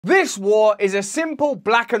This war is a simple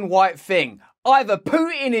black and white thing. Either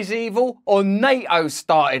Putin is evil or NATO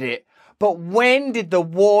started it. But when did the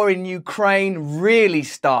war in Ukraine really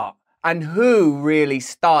start? And who really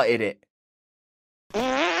started it?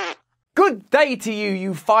 Good day to you,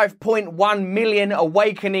 you 5.1 million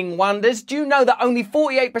awakening wonders. Do you know that only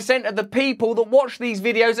 48% of the people that watch these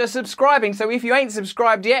videos are subscribing? So if you ain't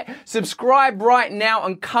subscribed yet, subscribe right now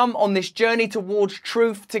and come on this journey towards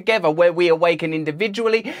truth together, where we awaken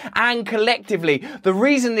individually and collectively. The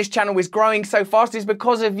reason this channel is growing so fast is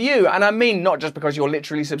because of you. And I mean, not just because you're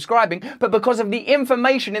literally subscribing, but because of the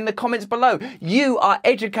information in the comments below. You are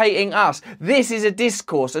educating us. This is a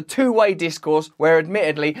discourse, a two-way discourse, where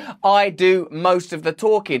admittedly, I do most of the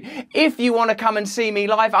talking. If you want to come and see me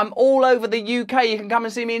live, I'm all over the UK. You can come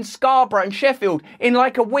and see me in Scarborough and Sheffield in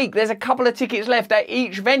like a week. There's a couple of tickets left at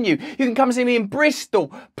each venue. You can come and see me in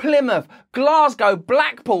Bristol, Plymouth, Glasgow,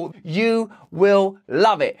 Blackpool. You will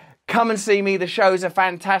love it. Come and see me. The shows are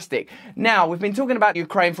fantastic. Now, we've been talking about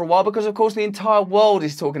Ukraine for a while because, of course, the entire world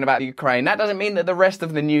is talking about Ukraine. That doesn't mean that the rest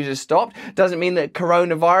of the news has stopped. Doesn't mean that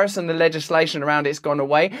coronavirus and the legislation around it's gone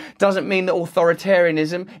away. Doesn't mean that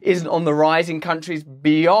authoritarianism isn't on the rise in countries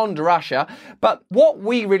beyond Russia. But what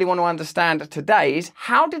we really want to understand today is,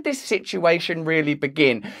 how did this situation really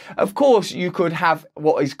begin? Of course, you could have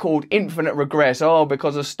what is called infinite regress. Oh,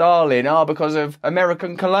 because of Stalin. Oh, because of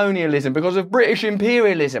American colonialism. Because of British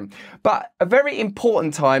imperialism. But a very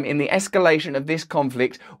important time in the escalation of this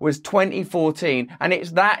conflict was 2014, and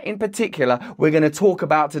it's that in particular we're going to talk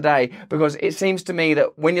about today, because it seems to me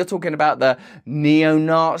that when you're talking about the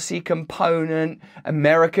neo-Nazi component,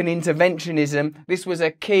 American interventionism, this was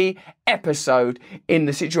a key episode in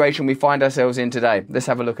the situation we find ourselves in today. Let's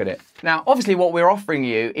have a look at it. Now, obviously what we're offering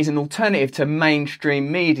you is an alternative to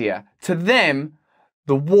mainstream media. To them,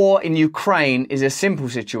 the war in Ukraine is a simple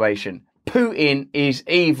situation. Putin is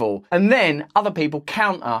evil. And then other people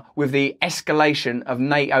counter with the escalation of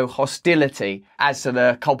NATO hostility as to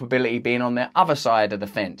the culpability being on their other side of the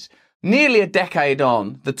fence. Nearly a decade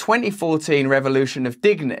on, the 2014 Revolution of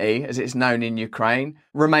Dignity, as it's known in Ukraine,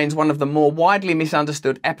 remains one of the more widely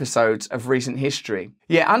misunderstood episodes of recent history.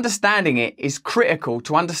 Yet understanding it is critical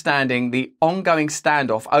to understanding the ongoing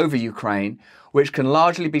standoff over Ukraine, which can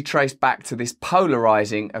largely be traced back to this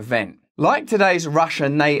polarizing event. Like today's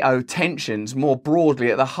Russia-NATO tensions, more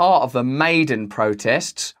broadly at the heart of the Maidan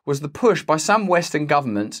protests was the push by some Western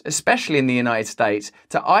governments, especially in the United States,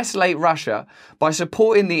 to isolate Russia by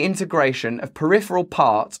supporting the integration of peripheral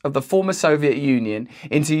parts of the former Soviet Union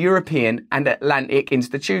into European and Atlantic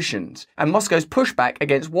institutions, and Moscow's pushback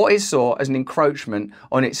against what it saw as an encroachment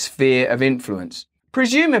on its sphere of influence.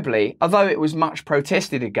 Presumably, although it was much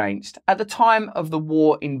protested against, at the time of the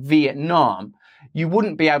war in Vietnam, you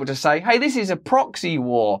wouldn't be able to say, hey, this is a proxy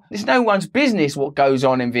war. It's no one's business what goes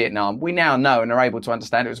on in Vietnam. We now know and are able to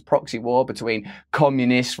understand it was a proxy war between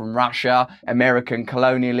communists from Russia, American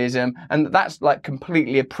colonialism, and that's like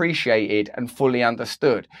completely appreciated and fully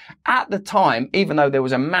understood. At the time, even though there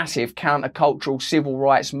was a massive countercultural civil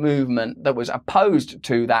rights movement that was opposed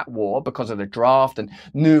to that war because of the draft and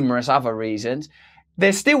numerous other reasons,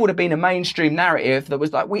 there still would have been a mainstream narrative that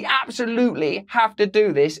was like, we absolutely have to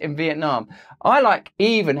do this in Vietnam. I like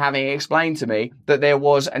even having it explained to me that there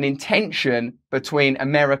was an intention between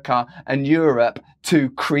America and Europe to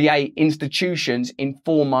create institutions in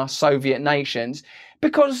former Soviet nations,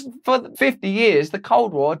 because for 50 years, the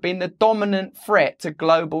Cold War had been the dominant threat to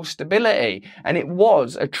global stability, and it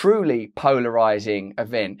was a truly polarizing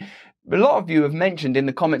event. A lot of you have mentioned in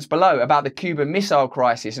the comments below about the Cuban Missile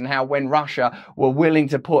Crisis and how when Russia were willing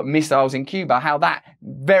to put missiles in Cuba, how that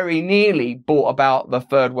very nearly brought about the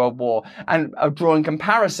Third World War, and are drawing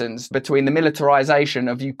comparisons between the militarization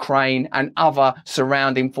of Ukraine and other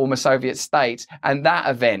surrounding former Soviet states and that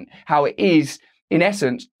event, how it is, in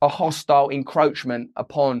essence, a hostile encroachment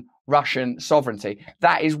upon Russian sovereignty.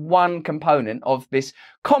 That is one component of this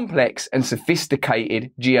complex and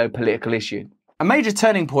sophisticated geopolitical issue. A major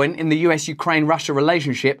turning point in the US-Ukraine-Russia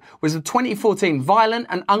relationship was the 2014 violent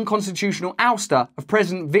and unconstitutional ouster of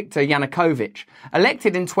President Viktor Yanukovych.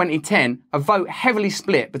 Elected in 2010, a vote heavily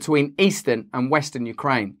split between eastern and western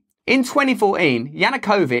Ukraine. In 2014,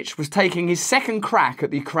 Yanukovych was taking his second crack at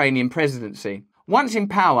the Ukrainian presidency. Once in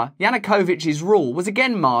power, Yanukovych's rule was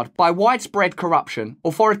again marred by widespread corruption,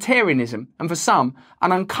 authoritarianism, and for some,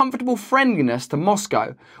 an uncomfortable friendliness to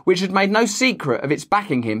Moscow, which had made no secret of its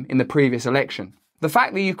backing him in the previous election. The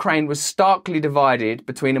fact that Ukraine was starkly divided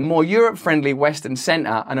between a more Europe-friendly Western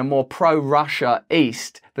centre and a more pro-Russia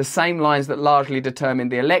East, the same lines that largely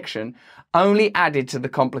determined the election, only added to the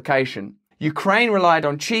complication. Ukraine relied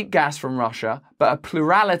on cheap gas from Russia, but a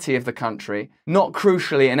plurality of the country, not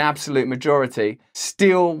crucially an absolute majority,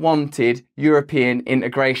 still wanted European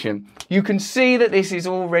integration. You can see that this is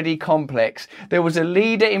already complex. There was a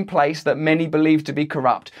leader in place that many believe to be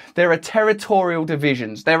corrupt. There are territorial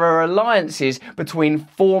divisions. There are alliances between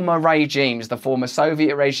former regimes, the former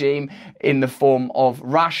Soviet regime in the form of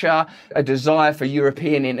Russia, a desire for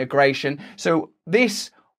European integration. So this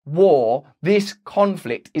war, this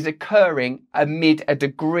conflict is occurring amid a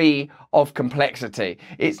degree of complexity.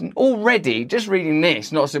 It's already, just reading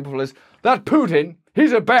this, not as simple as, that Putin,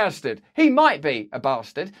 he's a bastard. He might be a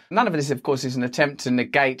bastard. None of this, of course, is an attempt to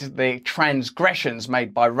negate the transgressions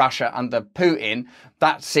made by Russia under Putin.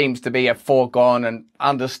 That seems to be a foregone and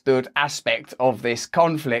understood aspect of this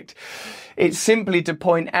conflict. It's simply to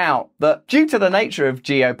point out that due to the nature of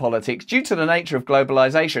geopolitics, due to the nature of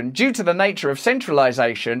globalization, due to the nature of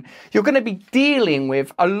centralization, you're going to be dealing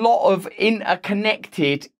with a lot of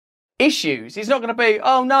interconnected issues. It's not going to be,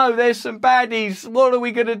 oh no, there's some baddies, what are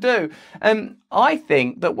we going to do? I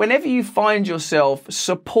think that whenever you find yourself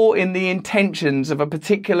supporting the intentions of a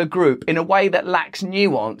particular group in a way that lacks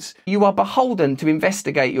nuance, you are beholden to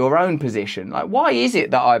investigate your own position. Like, why is it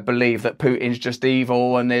that I believe that Putin's just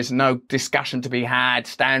evil and there's no discussion to be had?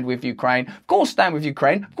 Stand with Ukraine. Of course, stand with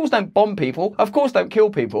Ukraine. Of course, don't bomb people. Of course, don't kill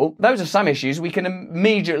people. Those are some issues we can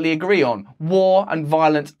immediately agree on. War and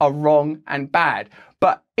violence are wrong and bad.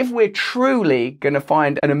 But if we're truly going to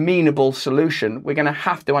find an amenable solution, we're going to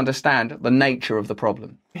have to understand the nature of the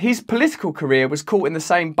problem. His political career was caught in the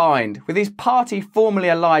same bind. With his party formerly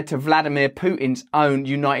allied to Vladimir Putin's own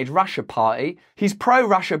United Russia party, his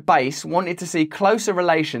pro-Russia base wanted to see closer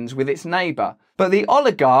relations with its neighbour. But the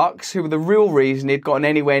oligarchs, who were the real reason he'd gotten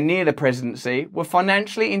anywhere near the presidency, were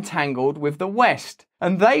financially entangled with the West.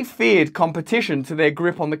 And they feared competition to their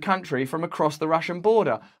grip on the country from across the Russian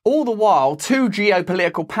border. All the while, two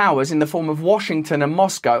geopolitical powers in the form of Washington and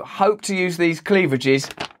Moscow hoped to use these cleavages,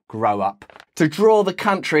 grow up, to draw the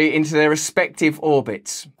country into their respective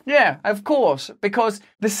orbits. Yeah, of course, because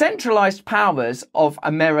the centralized powers of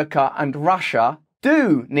America and Russia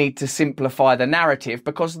do need to simplify the narrative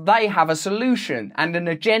because they have a solution and an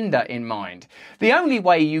agenda in mind. The only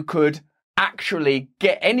way you could actually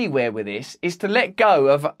get anywhere with this is to let go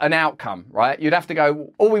of an outcome, right? You'd have to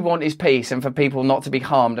go, all we want is peace and for people not to be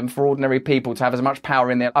harmed and for ordinary people to have as much power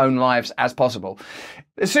in their own lives as possible.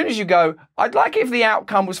 As soon as you go, I'd like it if the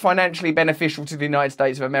outcome was financially beneficial to the United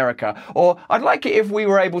States of America, or I'd like it if we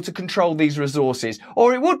were able to control these resources,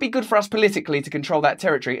 or it would be good for us politically to control that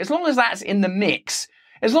territory. As long as that's in the mix,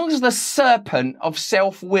 as long as the serpent of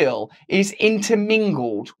self-will is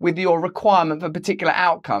intermingled with your requirement for particular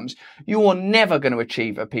outcomes, you are never going to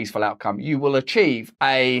achieve a peaceful outcome. You will achieve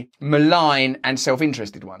a malign and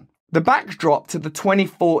self-interested one. The backdrop to the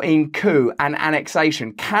 2014 coup and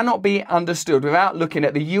annexation cannot be understood without looking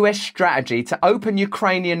at the US strategy to open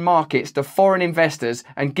Ukrainian markets to foreign investors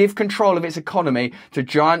and give control of its economy to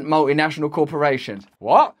giant multinational corporations.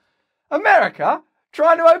 What? America?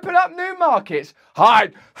 Trying to open up new markets?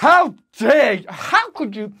 Hi, how dare you? How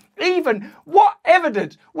could you even? What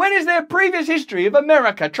evidence? When is there previous history of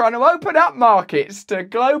America trying to open up markets to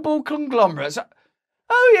global conglomerates?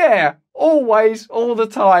 Oh yeah, always, all the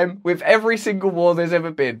time, with every single war there's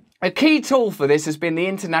ever been. A key tool for this has been the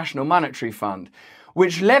International Monetary Fund,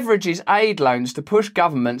 which leverages aid loans to push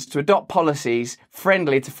governments to adopt policies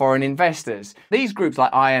friendly to foreign investors. These groups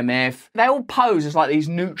like IMF, they all pose as like these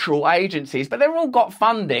neutral agencies, but they've all got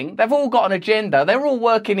funding, they've all got an agenda, they're all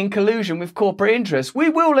working in collusion with corporate interests. We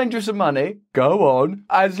will lend you some money, go on,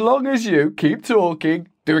 as long as you keep talking,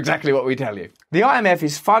 do exactly what we tell you. The IMF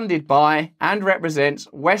is funded by and represents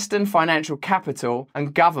Western financial capital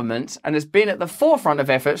and governments and has been at the forefront of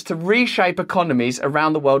efforts to reshape economies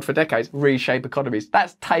around the world for decades. Reshape economies.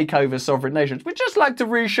 That's take over sovereign nations. We just like to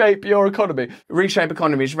reshape your economy. Reshape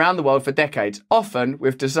economies around the world for decades, often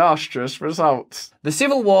with disastrous results. The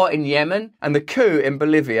civil war in Yemen and the coup in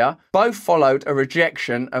Bolivia both followed a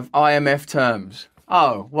rejection of IMF terms.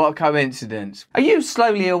 Oh, what a coincidence. Are you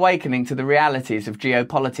slowly awakening to the realities of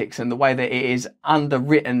geopolitics and the way that it is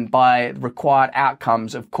underwritten by required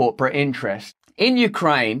outcomes of corporate interest? In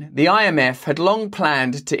Ukraine, the IMF had long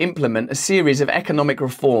planned to implement a series of economic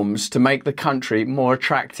reforms to make the country more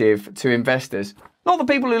attractive to investors. Not the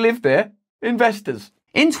people who live there, investors.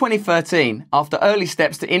 In 2013, after early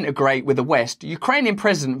steps to integrate with the West, Ukrainian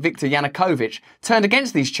President Viktor Yanukovych turned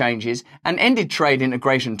against these changes and ended trade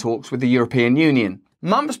integration talks with the European Union.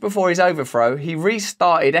 Months before his overthrow, he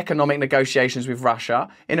restarted economic negotiations with Russia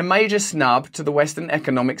in a major snub to the Western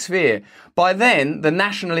economic sphere. By then, the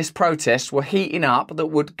nationalist protests were heating up that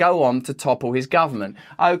would go on to topple his government.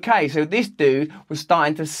 Okay, so this dude was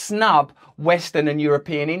starting to snub Western and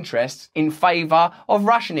European interests in favour of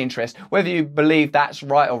Russian interests. Whether you believe that's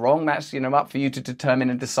right or wrong, that's, up for you to determine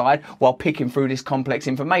and decide while picking through this complex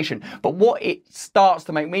information. But what it starts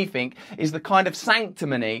to make me think is the kind of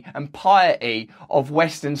sanctimony and piety of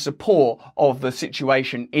Western support of the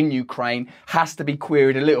situation in Ukraine has to be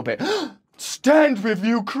queried a little bit. Stand with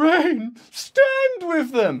Ukraine! Stand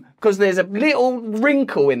with them! Because there's a little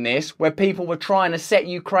wrinkle in this where people were trying to set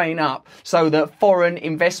Ukraine up so that foreign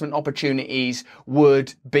investment opportunities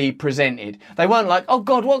would be presented. They weren't like, oh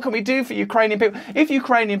God, what can we do for Ukrainian people? If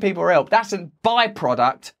Ukrainian people are helped, that's a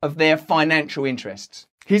byproduct of their financial interests.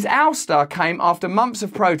 His ouster came after months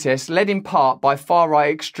of protests led in part by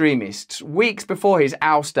far-right extremists. Weeks before his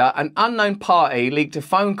ouster, an unknown party leaked a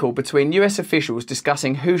phone call between US officials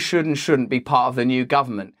discussing who should and shouldn't be part of the new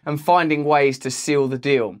government and finding ways to seal the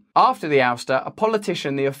deal. After the ouster, a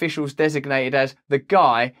politician the officials designated as the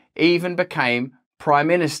guy even became Prime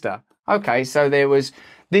Minister. Okay, so there was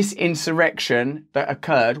this insurrection that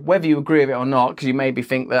occurred, whether you agree with it or not, because you maybe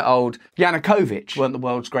think that old Yanukovych weren't the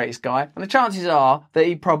world's greatest guy, and the chances are that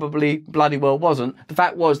he probably bloody well wasn't. The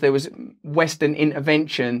fact was there was Western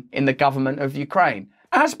intervention in the government of Ukraine.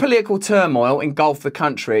 As political turmoil engulfed the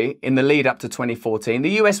country in the lead up to 2014,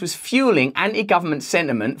 the US was fueling anti-government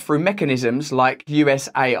sentiment through mechanisms like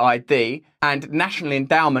USAID and National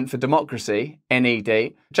Endowment for Democracy,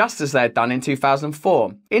 NED, just as they had done in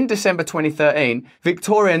 2004. In December 2013,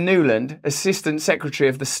 Victoria Nuland, Assistant Secretary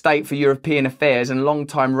of the State for European Affairs and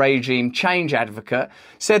longtime regime change advocate,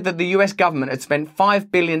 said that the US government had spent $5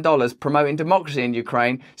 billion promoting democracy in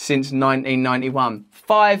Ukraine since 1991.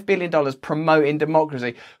 $5 billion promoting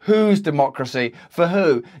democracy. Whose democracy? For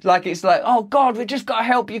who? It's like, oh God, we just got to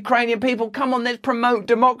help Ukrainian people. Come on, let's promote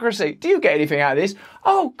democracy. Do you get anything out of this?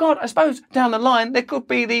 Oh God, I suppose down the line there could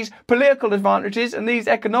be these political advantages and these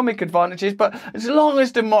economic advantages, but as long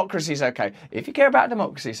as democracy's okay. If you care about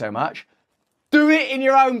democracy so much, do it in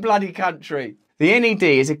your own bloody country. The NED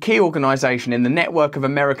is a key organisation in the network of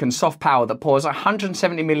American soft power that pours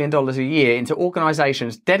 $170 million a year into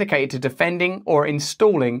organisations dedicated to defending or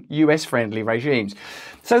installing US-friendly regimes.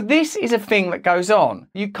 So this is a thing that goes on.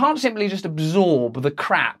 You can't simply just absorb the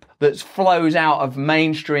crap that flows out of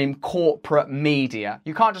mainstream corporate media.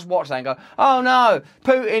 You can't just watch that and go, oh no,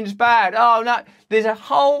 Putin's bad, oh no. There's a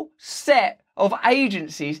whole set of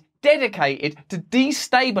agencies dedicated to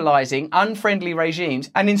destabilising unfriendly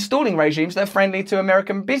regimes and installing regimes that are friendly to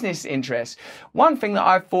American business interests. One thing that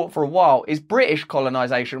I've thought for a while is British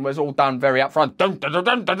colonisation was all done very upfront. Dun, dun, dun,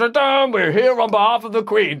 dun, dun, dun, dun, we're here on behalf of the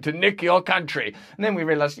Queen to nick your country. And then we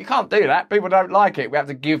realised you can't do that. People don't like it. We have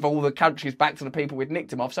to give all the countries back to the people we'd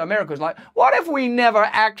nicked them off. So America was like, what if we never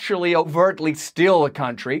actually overtly steal a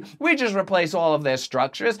country? We just replace all of their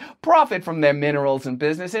structures, profit from their minerals and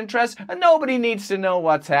business interests, and nobody needs to know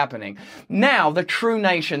what's happening. Now the true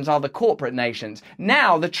nations are the corporate nations.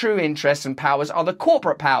 Now the true interests and powers are the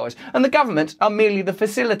corporate powers, and the governments are merely the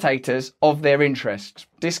facilitators of their interests.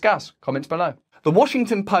 Discuss. Comments below. The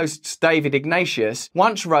Washington Post's David Ignatius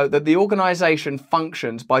once wrote that the organisation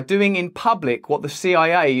functions by doing in public what the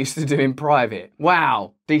CIA used to do in private.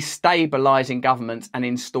 Wow. Destabilising governments and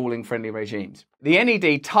installing friendly regimes. The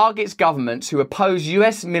NED targets governments who oppose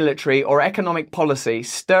US military or economic policy,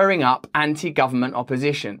 stirring up anti-government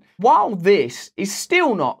opposition. While this is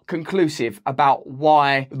still not conclusive about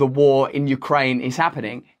why the war in Ukraine is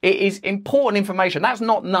happening, it is important information. That's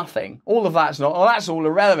not nothing. All of that's not, oh, that's all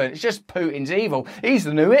irrelevant. It's just Putin's evil. He's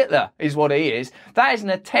the new Hitler, is what he is. That is an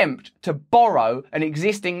attempt to borrow an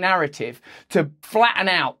existing narrative, to flatten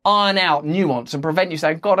out, iron out nuance and prevent you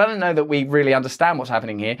saying, God, I don't know that we really understand what's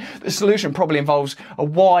happening here. The solution probably involves a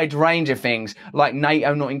wide range of things, like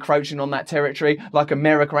NATO not encroaching on that territory, like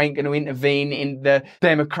America ain't going to intervene in the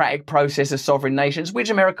democratic process of sovereign nations,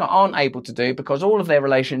 which America aren't able to do because all of their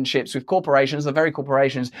relationships with corporations, the very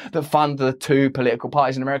corporations that fund the two political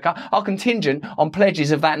parties in America, are contingent on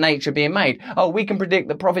pledges of that nature being made. Oh, we can predict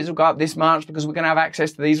that profits will go up this much because we're going to have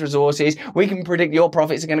access to these resources. We can predict your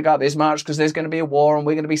profits are going to go up this much because there's going to be a war and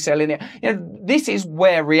we're going to be selling it. This is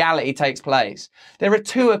where reality takes place. There are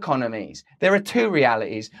two economies. There are two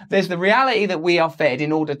realities. There's the reality that we are fed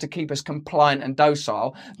in order to keep us compliant and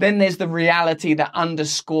docile. Then there's the reality that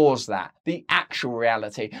underscores that, the actual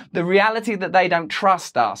reality, the reality that they don't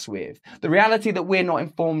trust us with, the reality that we're not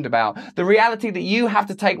informed about, the reality that you have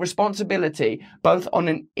to take responsibility both on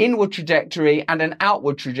an inward trajectory and an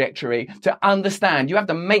outward trajectory to understand. You have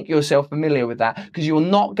to make yourself familiar with that because you're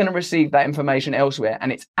not going to receive that information elsewhere,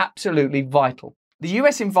 and it's absolutely vital. The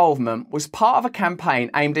US involvement was part of a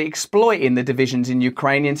campaign aimed at exploiting the divisions in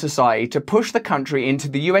Ukrainian society to push the country into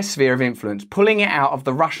the US sphere of influence, pulling it out of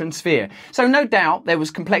the Russian sphere. So no doubt there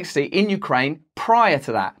was complexity in Ukraine prior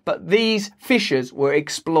to that, but these fissures were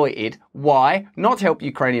exploited. Why? Not to help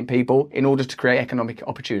Ukrainian people, in order to create economic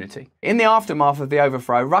opportunity. In the aftermath of the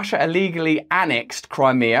overthrow, Russia illegally annexed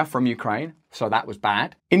Crimea from Ukraine. So that was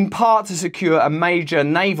bad. In part to secure a major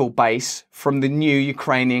naval base from the new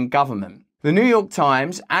Ukrainian government. The New York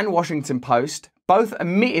Times and Washington Post both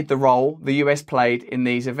admitted the role the US played in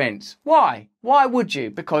these events. Why? Why would you?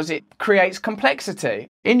 Because it creates complexity.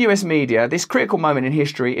 In US media, this critical moment in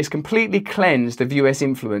history is completely cleansed of US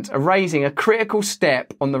influence, erasing a critical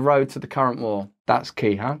step on the road to the current war. That's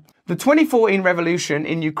key, huh? The 2014 revolution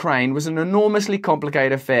in Ukraine was an enormously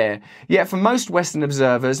complicated affair, yet for most Western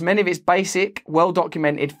observers, many of its basic,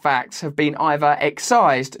 well-documented facts have been either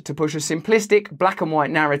excised to push a simplistic black and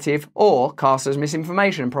white narrative or cast as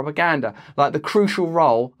misinformation and propaganda, like the crucial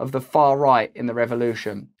role of the far right in the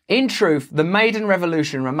revolution. In truth, the Maidan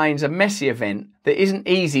Revolution remains a messy event that isn't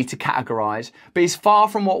easy to categorise, but is far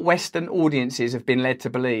from what Western audiences have been led to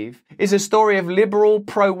believe. It's a story of liberal,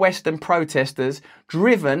 pro-Western protesters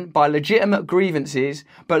driven by legitimate grievances,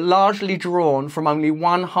 but largely drawn from only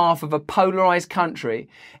one half of a polarised country,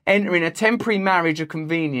 entering a temporary marriage of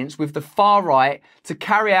convenience with the far right to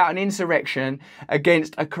carry out an insurrection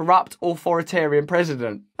against a corrupt authoritarian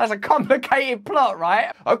president. That's a complicated plot,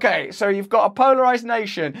 right? Okay, so you've got a polarised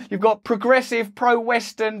nation, you've got progressive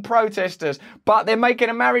pro-Western protesters, but they're making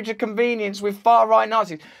a marriage of convenience with far-right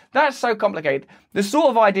Nazis. That's so complicated. The sort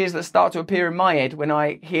of ideas that start to appear in my head when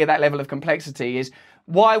I hear that level of complexity is,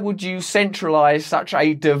 why would you centralise such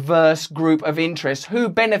a diverse group of interests? Who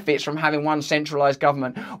benefits from having one centralised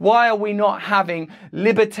government? Why are we not having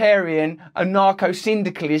libertarian,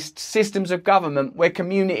 anarcho-syndicalist systems of government where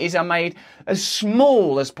communities are made as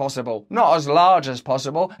small as possible, not as large as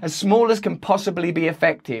possible, as small as can possibly be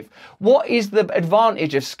effective? What is the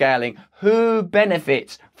advantage of scaling? Who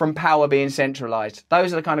benefits from power being centralised?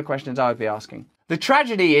 Those are the kind of questions I would be asking. The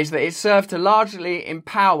tragedy is that it served to largely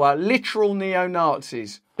empower literal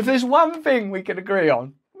neo-Nazis. If there's one thing we can agree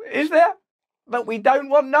on, is there? That we don't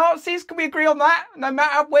want Nazis? Can we agree on that? No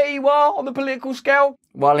matter where you are on the political scale?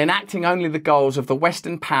 While enacting only the goals of the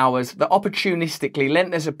Western powers that opportunistically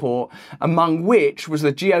lent their support, among which was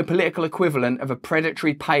the geopolitical equivalent of a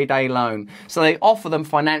predatory payday loan. So they offer them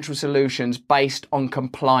financial solutions based on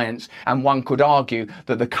compliance. And one could argue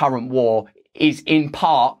that the current war is in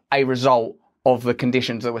part a result of the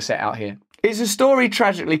conditions that were set out here. It's a story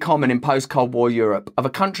tragically common in post-Cold War Europe of a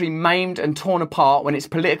country maimed and torn apart when its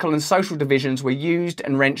political and social divisions were used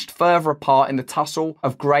and wrenched further apart in the tussle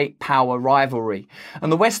of great power rivalry.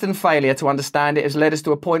 And the Western failure to understand it has led us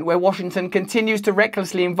to a point where Washington continues to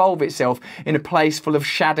recklessly involve itself in a place full of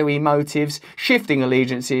shadowy motives, shifting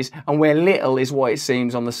allegiances, and where little is what it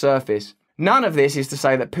seems on the surface. None of this is to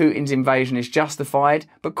say that Putin's invasion is justified,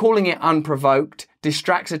 but calling it unprovoked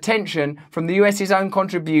distracts attention from the US's own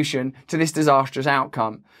contribution to this disastrous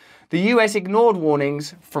outcome. The US ignored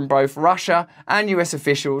warnings from both Russia and US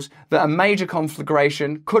officials that a major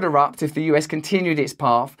conflagration could erupt if the US continued its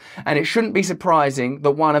path, and it shouldn't be surprising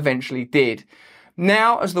that one eventually did.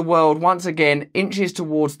 Now, as the world once again inches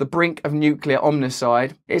towards the brink of nuclear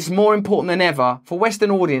omnicide, it's more important than ever for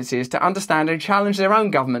Western audiences to understand and challenge their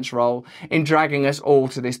own government's role in dragging us all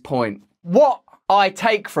to this point. What I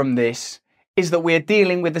take from this is that we're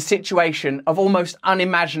dealing with a situation of almost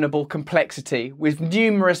unimaginable complexity, with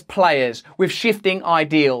numerous players, with shifting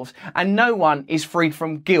ideals, and no one is free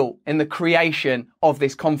from guilt in the creation of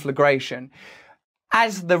this conflagration.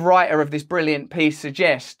 As the writer of this brilliant piece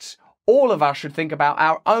suggests, all of us should think about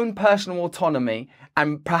our own personal autonomy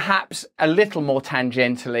and perhaps a little more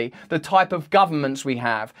tangentially, the type of governments we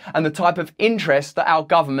have and the type of interests that our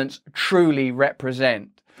governments truly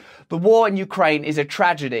represent. The war in Ukraine is a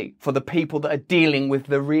tragedy for the people that are dealing with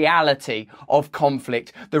the reality of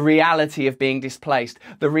conflict, the reality of being displaced,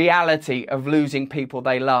 the reality of losing people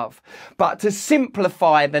they love. But to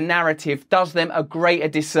simplify the narrative does them a greater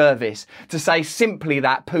disservice. To say simply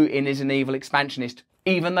that Putin is an evil expansionist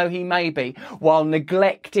even though he may be, while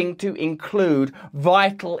neglecting to include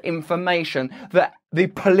vital information that the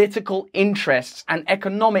political interests and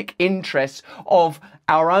economic interests of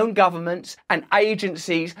our own governments and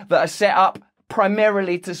agencies that are set up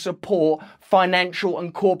primarily to support financial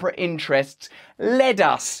and corporate interests led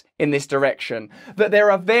us in this direction. That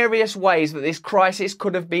there are various ways that this crisis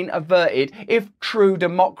could have been averted if true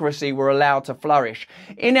democracy were allowed to flourish.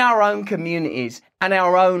 In our own communities and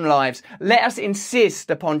our own lives, let us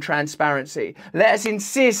insist upon transparency. Let us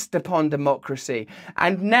insist upon democracy.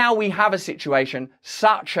 And now we have a situation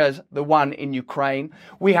such as the one in Ukraine.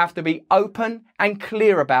 We have to be open and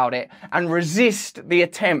clear about it and resist the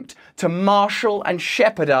attempt to marshal and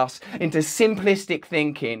shepherd us into simplistic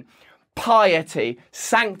thinking, piety,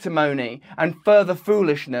 sanctimony, and further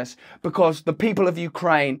foolishness, because the people of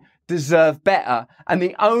Ukraine deserve better. And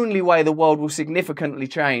the only way the world will significantly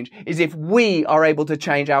change is if we are able to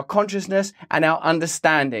change our consciousness and our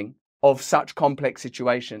understanding of such complex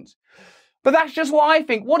situations. But that's just what I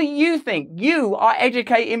think. What do you think? You are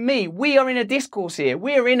educating me. We are in a discourse here.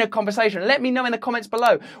 We are in a conversation. Let me know in the comments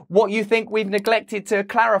below what you think we've neglected to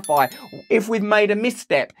clarify. If we've made a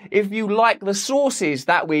misstep. If you like the sources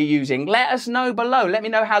that we're using, let us know below. Let me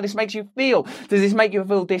know how this makes you feel. Does this make you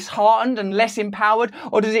feel disheartened and less empowered?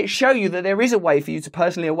 Or does it show you that there is a way for you to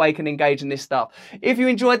personally awaken and engage in this stuff? If you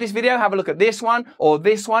enjoyed this video, have a look at this one or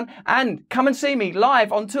this one. And come and see me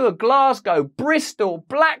live on tour. Glasgow, Bristol,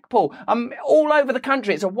 Blackpool. All over the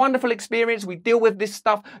country. It's a wonderful experience. We deal with this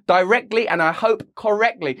stuff directly and I hope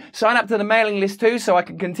correctly. Sign up to the mailing list too so I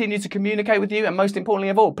can continue to communicate with you, and most importantly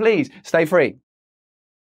of all, please stay free.